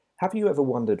Have you ever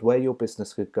wondered where your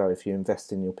business could go if you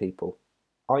invest in your people?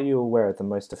 Are you aware of the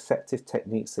most effective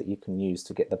techniques that you can use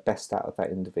to get the best out of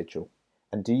that individual?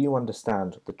 And do you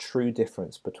understand the true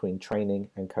difference between training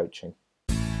and coaching?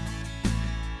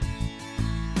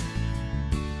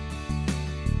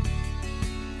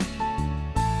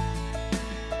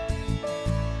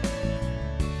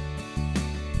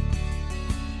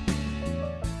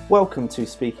 Welcome to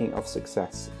Speaking of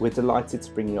Success. We're delighted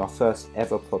to bring you our first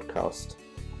ever podcast.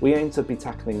 We aim to be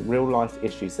tackling real life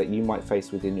issues that you might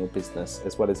face within your business,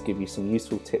 as well as give you some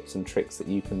useful tips and tricks that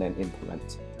you can then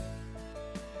implement.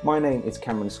 My name is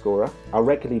Cameron Scorer. I'll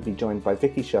regularly be joined by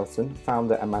Vicky Shelton,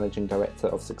 founder and managing director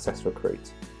of Success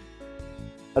Recruit.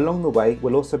 Along the way,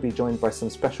 we'll also be joined by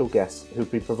some special guests who'll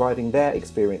be providing their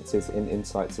experiences and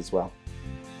insights as well.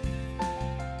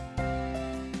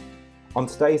 On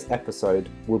today's episode,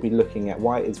 we'll be looking at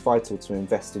why it is vital to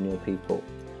invest in your people.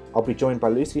 I'll be joined by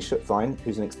Lucy Schutzwein,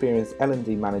 who's an experienced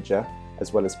L&D manager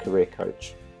as well as career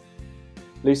coach.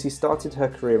 Lucy started her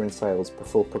career in sales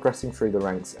before progressing through the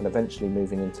ranks and eventually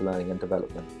moving into learning and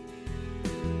development.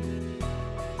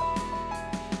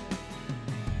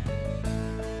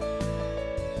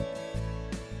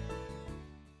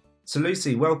 So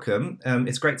Lucy, welcome.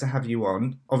 It's great to have you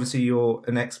on. Obviously, you're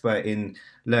an expert in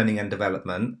learning and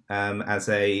development as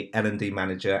a L&D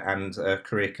manager and a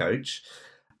career coach.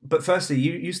 But firstly,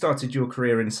 you started your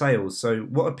career in sales. So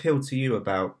what appealed to you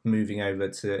about moving over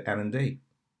to L&D?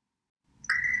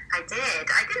 I did.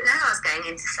 I didn't know I was going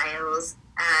into sales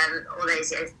all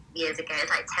those years ago,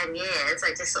 like 10 years. I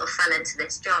just sort of fell into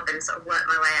this job and sort of worked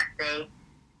my way up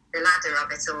the ladder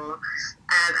of it all.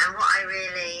 And what I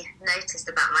really noticed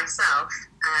about myself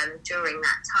during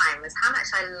that time was how much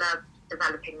I loved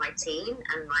developing my team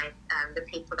and the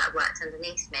people that worked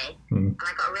underneath me. And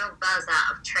I got a real buzz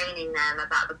out of training them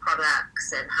about the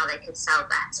products and how they could sell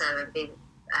better and be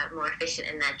more efficient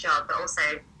in their job, but also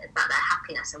about their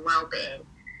happiness and well-being.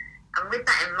 And with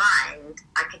that in mind,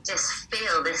 I could just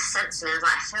feel this sense of me. I was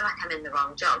like, I feel like I'm in the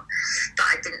wrong job, but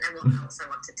I didn't know what else I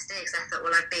wanted to do, because I thought,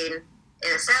 well, I've been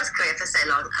in a sales career for so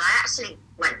long. And I actually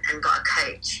went and got a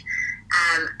coach,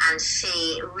 and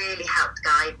she really helped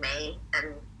guide me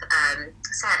and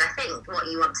said, I think what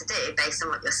you want to do based on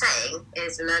what you're saying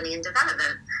is a learning and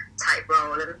development type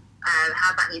role, and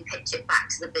how about you pitch it back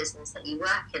to the business that you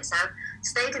work in. So I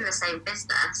stayed in the same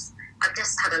business. I've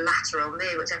just had a lateral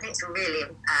move, which I think is really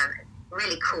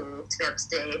really cool to be able to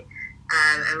do,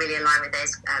 and really align with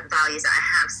those values that I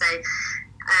have. So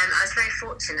I was very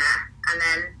fortunate, and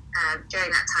then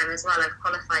during that time as well, I've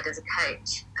qualified as a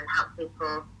coach and helped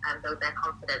people build their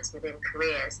confidence within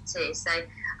careers too. So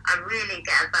I really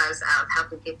get a buzz out of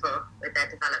helping people with their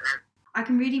development. I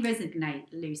can really resonate,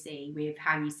 Lucy, with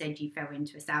how you said you fell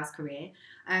into a sales career.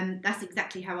 That's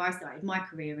exactly how I started my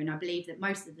career, and I believe that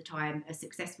most of the time a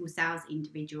successful sales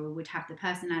individual would have the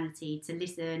personality to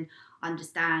listen,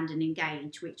 understand and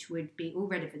engage, which would be all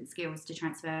relevant skills to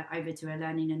transfer over to a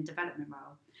learning and development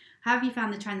role. How have you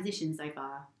found the transition so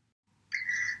far?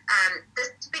 The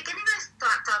beginning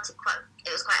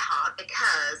it was quite hard,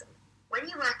 because when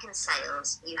you work in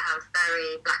sales, you have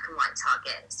very black and white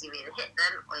targets. You either hit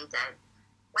them or you don't.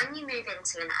 When you move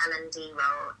into an L&D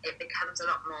role, it becomes a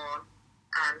lot more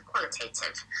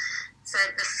qualitative. So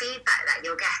the feedback that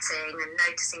you're getting and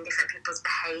noticing different people's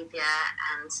behaviour,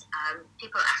 and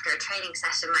people after a training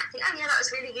session might think, oh yeah, that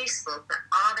was really useful, but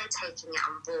are they taking it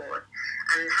on board?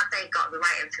 And have they got the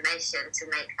right information to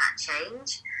make that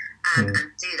change? And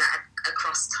do that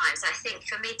across time. So I think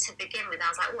for me to begin with,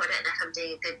 I was like, I don't know if I'm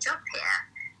doing a good job here.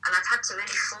 And I've had to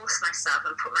really force myself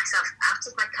and put myself out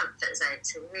of my comfort zone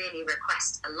to really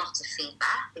request a lot of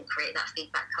feedback and create that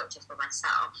feedback culture for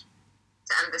myself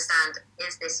to understand,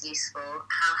 is this useful?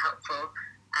 How helpful?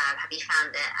 Have you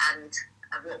found it? And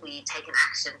what will you take an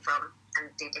action from and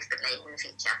do differently in the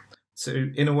future?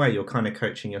 So in a way, you're kind of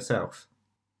coaching yourself.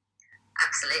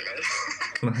 Absolutely.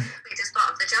 We're just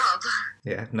part of the job.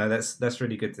 Yeah, no, that's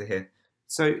really good to hear.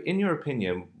 So in your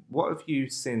opinion, what have you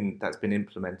seen that's been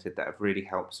implemented that have really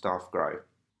helped staff grow?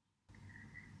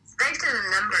 So they've done a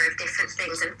number of different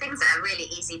things, and things that are really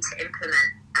easy to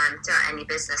implement throughout any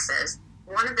businesses.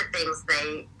 One of the things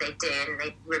they do, and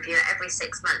they review it every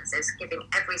 6 months, is giving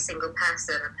every single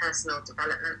person a personal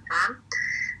development plan,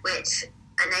 which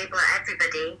enable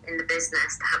everybody in the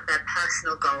business to have their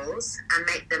personal goals and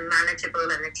make them manageable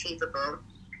and achievable,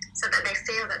 so that they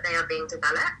feel that they are being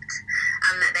developed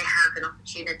and that they have an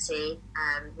opportunity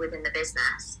within the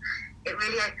business. It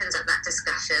really opens up that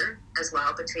discussion as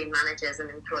well between managers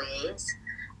and employees,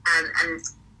 and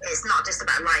it's not just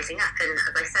about rising up. And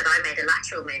as I said, I made a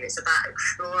lateral move. It's about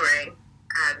exploring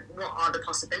what are the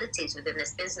possibilities within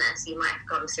this business? You might have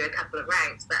gone through a couple of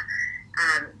ranks, but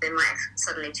they might have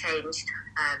suddenly changed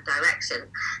direction.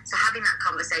 So having that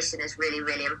conversation is really,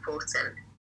 really important.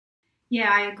 Yeah,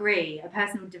 I agree. A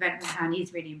personal development plan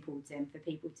is really important for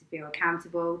people to feel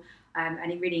accountable,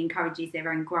 and it really encourages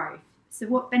their own growth. So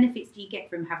what benefits do you get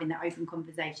from having that open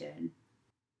conversation?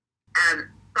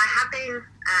 By having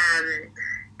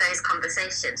those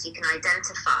conversations, you can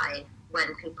identify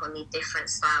when people need different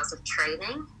styles of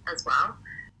training as well.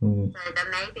 So there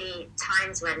may be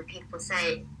times when people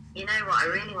say, you know what, I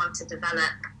really want to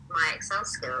develop my Excel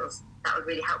skills. That would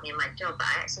really help me in my job, but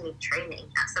I actually need training.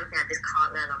 That's something I just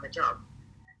can't learn on the job.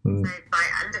 So by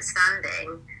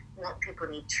understanding what people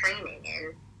need training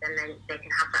in, then they can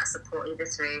have that support either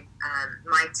through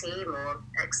my team or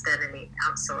externally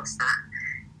outsource that.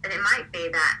 And it might be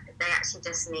that they actually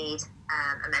just need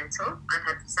a mentor. I've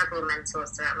had several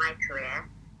mentors throughout my career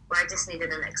where I just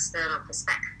needed an external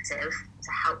perspective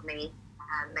to help me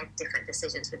make different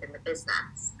decisions within the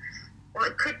business. Or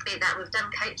it could be that we've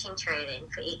done coaching training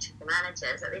for each of the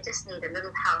managers, that they just need a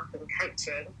little help in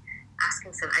coaching,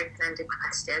 asking some open-ended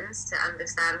questions to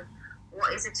understand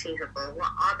what is achievable,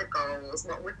 what are the goals,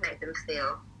 what would make them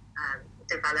feel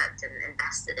developed and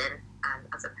invested in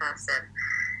as a person.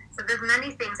 So there's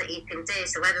many things that you can do.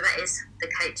 So whether that is the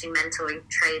coaching, mentoring,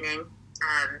 training,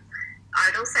 I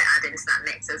would also add into that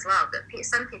mix as well that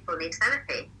some people need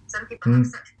therapy. Some people have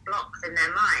such blocks in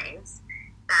their minds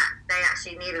that they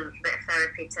actually need a little bit of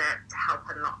therapy to help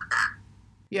unlock that.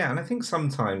 Yeah, and I think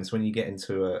sometimes when you get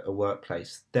into a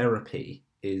workplace, therapy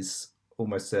is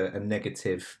almost a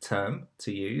negative term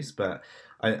to use, but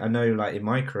I know, like in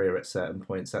my career, at certain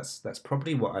points, that's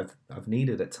probably what I've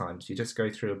needed at times. You just go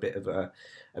through a bit of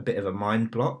a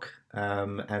mind block,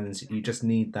 and you just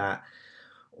need that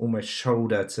almost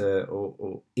shoulder to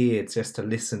or ear just to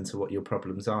listen to what your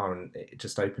problems are, and it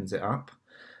just opens it up.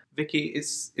 Vicky,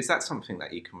 is that something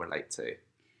that you can relate to?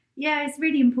 Yeah, it's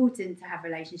really important to have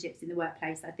relationships in the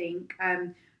workplace, I think.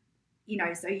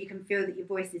 So you can feel that your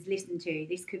voice is listened to.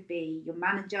 This could be your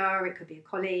manager, it could be a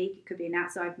colleague, it could be an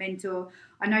outside mentor.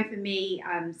 I know for me,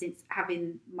 since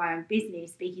having my own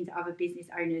business, speaking to other business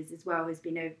owners as well has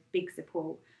been a big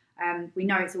support. We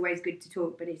know it's always good to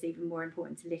talk, but it's even more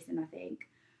important to listen, I think.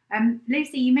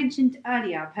 Lucy, you mentioned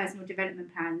earlier personal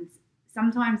development plans.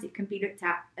 Sometimes it can be looked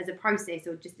at as a process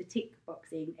or just a tick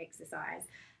boxing exercise.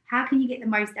 How can you get the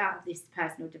most out of this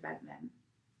personal development?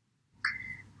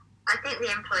 I think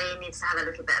the employee needs to have a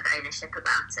little bit of ownership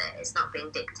about it. It's not being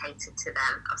dictated to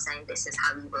them of saying this is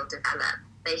how you will develop.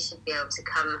 They should be able to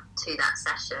come to that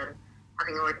session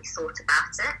having already thought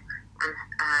about it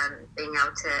and being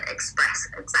able to express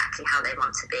exactly how they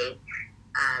want to be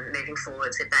moving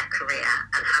forwards with their career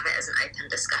and have it as an open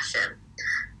discussion.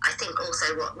 I think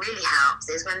also what really helps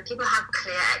is when people have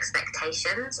clear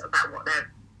expectations about what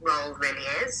their role really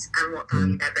is and what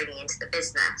value they're bringing into the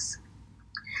business.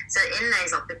 So in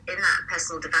that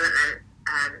personal development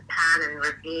plan and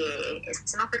review,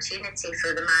 it's an opportunity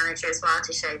for the manager as well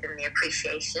to show them the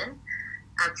appreciation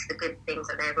of the good things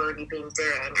that they've already been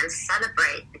doing and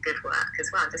celebrate the good work as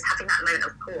well. Just having that moment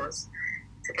of pause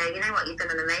to go, you know what, you've done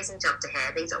an amazing job to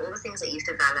here. These are all the things that you've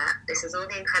developed. This is all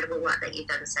the incredible work that you've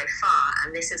done so far.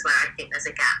 And this is where I think there's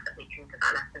a gap that we can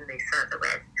develop and move further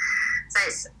with.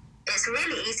 So it's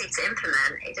really easy to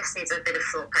implement. It just needs a bit of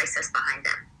thought process behind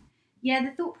it. Yeah,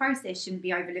 the thought process shouldn't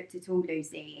be overlooked at all,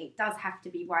 Lucy. It does have to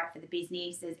be right for the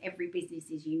business, as every business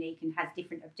is unique and has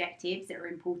different objectives that are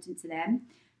important to them.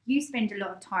 You spend a lot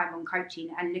of time on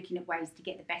coaching and looking at ways to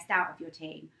get the best out of your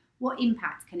team. What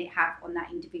impact can it have on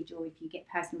that individual if you get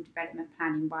personal development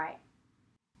planning right?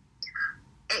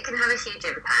 It can have a huge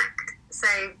impact. So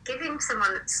giving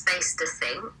someone space to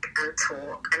think and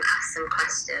talk and ask some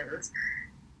questions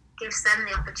gives them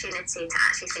the opportunity to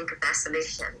actually think of their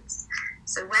solutions.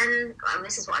 So and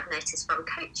this is what I've noticed from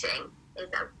coaching, is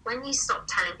that when you stop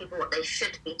telling people what they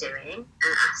should be doing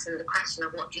and ask them the question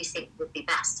of what do you think would be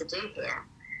best to do here,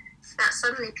 that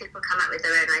suddenly people come up with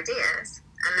their own ideas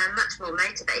and they're much more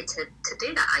motivated to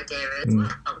do that idea as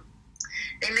well.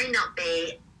 They may not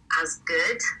be as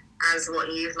good as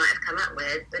what you might have come up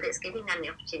with, but it's giving them the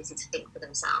opportunity to think for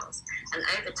themselves. And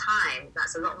over time,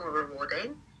 that's a lot more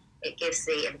rewarding. It gives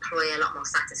the employee a lot more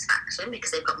satisfaction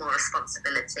because they've got more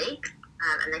responsibility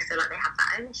and they feel like they have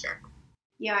that ownership.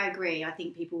 Yeah, I agree. I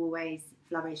think people always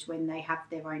flourish when they have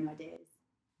their own ideas.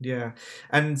 Yeah,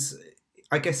 and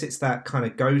I guess it's that kind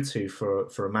of go-to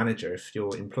for a manager. If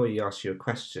your employee asks you a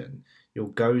question, your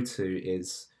go-to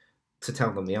is to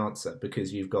tell them the answer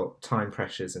because you've got time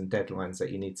pressures and deadlines that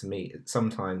you need to meet.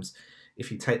 Sometimes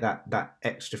if you take that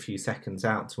extra few seconds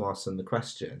out to ask them the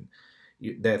question,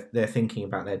 they're thinking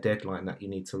about their deadline that you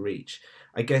need to reach.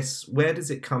 I guess, where does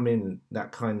it come in,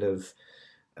 that kind of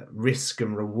risk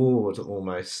and reward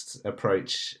almost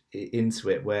approach into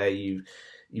it, where you've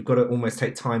got to almost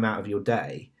take time out of your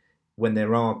day when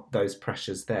there are those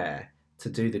pressures there to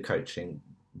do the coaching?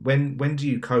 When do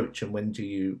you coach, and when do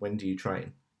you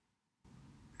train?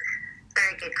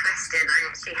 Very good question. I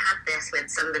actually had this with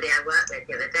somebody I worked with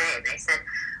the other day, and they said,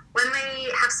 when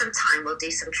we have some time, we'll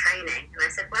do some training. And I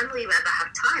said, when will you ever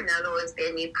have time? There'll always be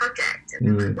a new project. And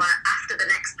they're like, well, after the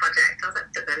next project. I was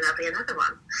like, but then there'll be another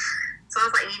one. So I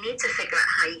was like, you need to figure out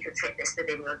how you can fit this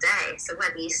within your day. So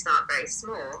whether you start very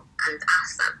small and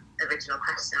ask that original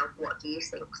question of what do you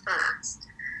think first,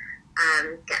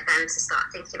 get them to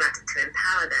start thinking about it to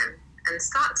empower them, and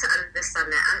start to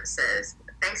understand their answers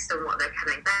based on what they're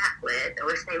coming back with,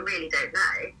 or if they really don't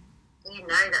know, you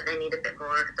know that they need a bit more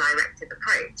of a directed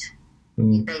approach.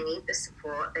 They need the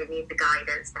support, they need the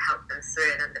guidance to help them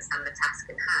through and understand the task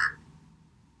in hand.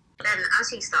 Then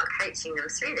as you start coaching them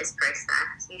through this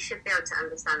process, you should be able to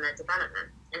understand their development.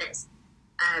 And it's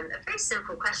a very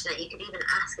simple question that you could even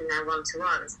ask in their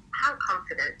one-to-ones. How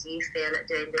confident do you feel at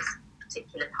doing this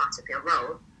particular part of your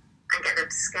role? And get them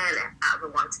to scale it out of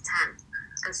a 1 to 10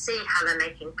 and see how they're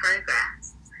making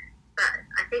progress. But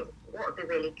I think what would be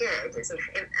really good is if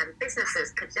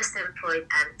businesses could just implement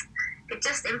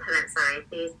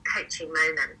these coaching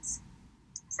moments.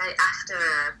 So after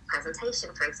a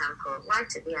presentation, for example,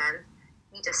 right at the end,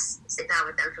 you just sit down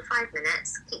with them for 5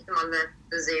 minutes, keep them on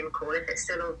the Zoom call if it's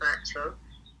still all virtual,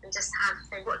 and just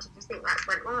say, what did you think that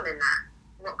went well in that?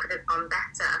 What could have gone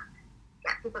better?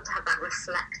 Get people to have that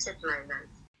reflective moment.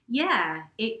 Yeah,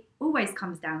 it always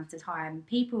comes down to time.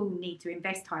 People need to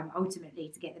invest time ultimately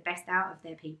to get the best out of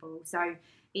their people. So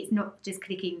it's not just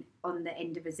clicking on the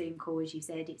end of a Zoom call, as you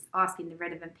said, it's asking the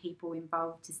relevant people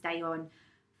involved to stay on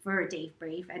for a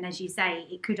debrief. And as you say,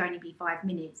 it could only be 5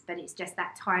 minutes, but it's just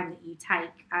that time that you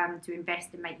take to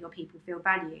invest and make your people feel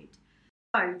valued.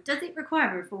 So does it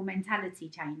require a full mentality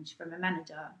change from a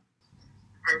manager?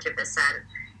 100%.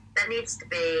 There needs to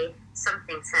be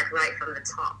something said right from the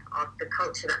top of the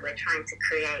culture that we're trying to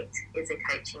create is a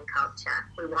coaching culture.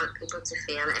 We want people to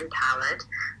feel empowered.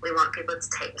 We want people to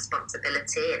take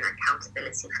responsibility and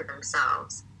accountability for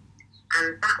themselves.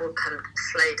 And that will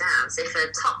flow down. So if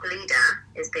a top leader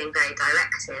is being very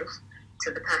directive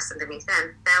to the person beneath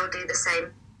them, they'll do the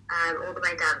same all the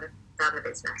way down the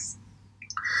business.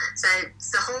 So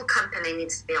the whole company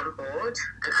needs to be on board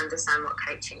and understand what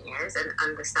coaching is and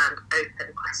understand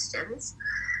open questions.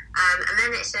 And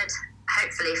then it should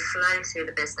hopefully flow through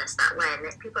the business that way. And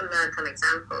if people learn from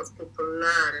examples, people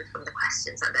learn from the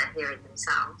questions that they're hearing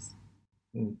themselves.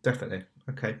 Definitely.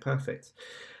 Okay, perfect.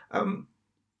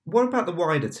 What about the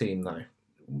wider team, though?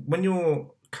 When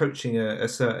you're coaching a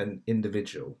certain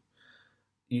individual,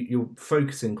 you're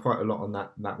focusing quite a lot on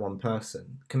that one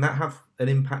person. Can that have an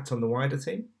impact on the wider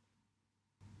team?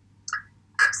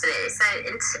 Absolutely. So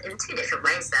in two different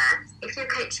ways there. If you're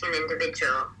coaching an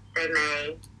individual, they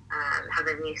may have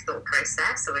a new thought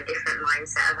process or a different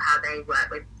mindset of how they work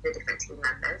with the different team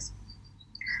members.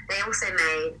 They also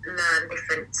may learn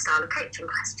different style of coaching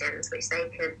questions, which they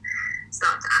can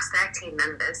start to ask their team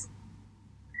members.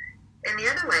 And the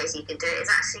other ways you can do it is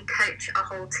actually coach a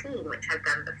whole team, which I've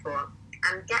done before,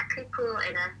 and get people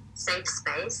in a safe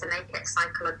space and make it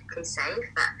psychologically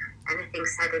safe, that anything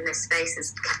said in this space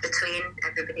is kept between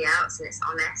everybody else and it's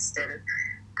honest and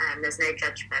there's no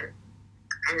judgment.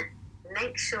 And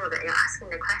make sure that you're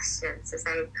asking the questions to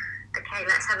say, okay,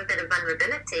 let's have a bit of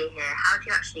vulnerability here. How do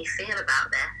you actually feel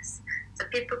about this? So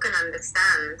people can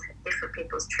understand different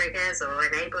people's triggers or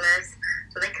enablers,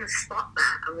 so they can spot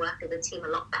that and work with the team a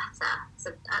lot better.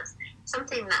 So that's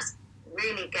something that's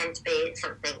really going to be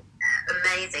something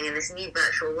amazing in this new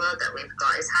virtual world that we've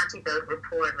got, is how do you build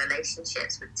rapport and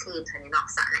relationships with teams when you're not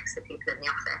sat next to people in the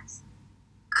office.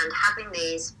 And having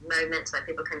these moments where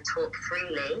people can talk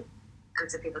freely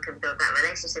and so people can build that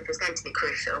relationship is going to be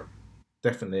crucial.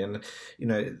 Definitely. And,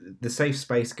 the safe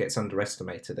space gets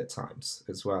underestimated at times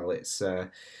as well.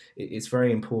 It's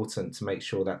very important to make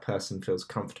sure that person feels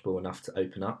comfortable enough to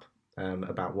open up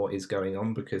about what is going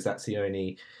on, because that's the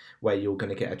only way you're going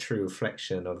to get a true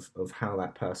reflection of how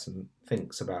that person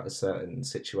thinks about a certain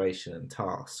situation and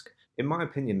task. In my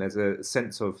opinion, there's a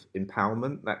sense of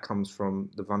empowerment that comes from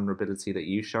the vulnerability that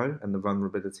you show and the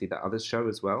vulnerability that others show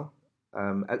as well.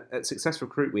 At Success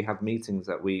Recruit, we have meetings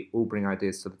that we all bring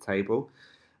ideas to the table,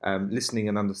 listening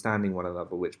and understanding one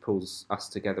another, which pulls us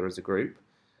together as a group,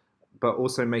 but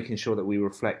also making sure that we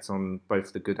reflect on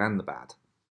both the good and the bad.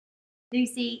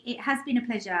 Lucy, it has been a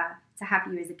pleasure to have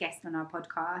you as a guest on our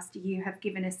podcast. You have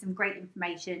given us some great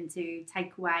information to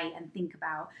take away and think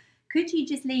about. Could you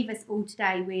just leave us all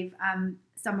today with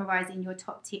summarising your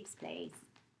top tips, please?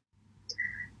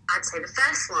 I'd say the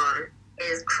first one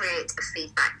is create a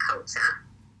feedback culture.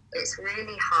 It's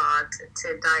really hard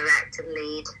to direct and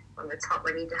lead from the top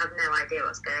when you have no idea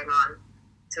what's going on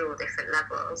through all different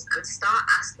levels, and start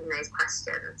asking those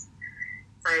questions.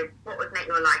 So what would make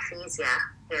your life easier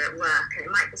here at work? And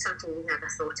it might be something you've never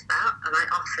thought about, and I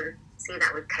often see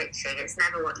that with coaching. It's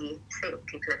never what you think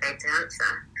people are going to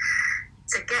answer.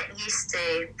 So get used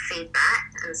to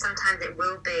feedback, and sometimes it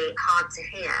will be hard to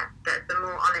hear, but the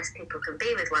more honest people can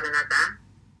be with one another,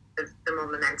 the more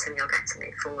momentum you'll get to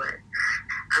move forward.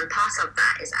 And part of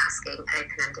that is asking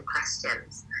open-ended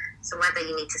questions. So whether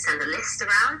you need to send a list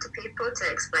around to people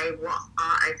to explain what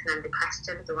are open-ended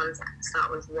questions, the ones that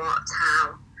start with what,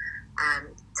 how,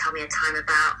 tell me a time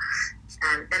about,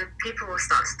 then people will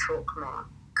start to talk more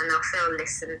and they'll feel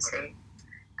listened to,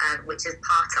 which is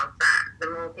part of that.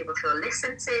 The more people feel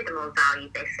listened to, the more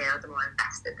valued they feel, the more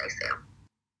invested they feel.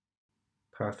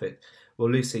 Perfect. Well,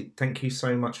 Lucy, thank you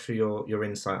so much for your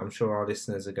insight. I'm sure our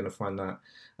listeners are going to find that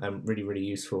really, really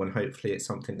useful, and hopefully it's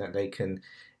something that they can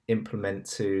implement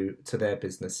to their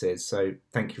businesses. So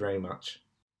thank you very much.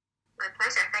 My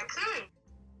pleasure. Thank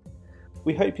you.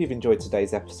 We hope you've enjoyed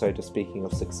today's episode of Speaking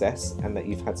of Success and that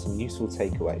you've had some useful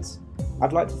takeaways.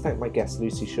 I'd like to thank my guest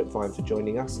Lucy Schupwein for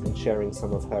joining us and sharing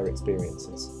some of her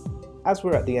experiences. As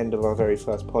we're at the end of our very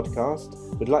first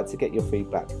podcast, we'd like to get your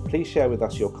feedback. Please share with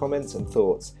us your comments and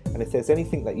thoughts, and if there's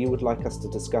anything that you would like us to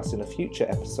discuss in a future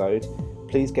episode,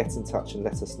 please get in touch and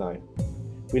let us know.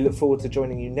 We look forward to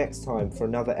joining you next time for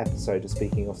another episode of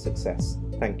Speaking of Success.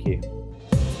 Thank you.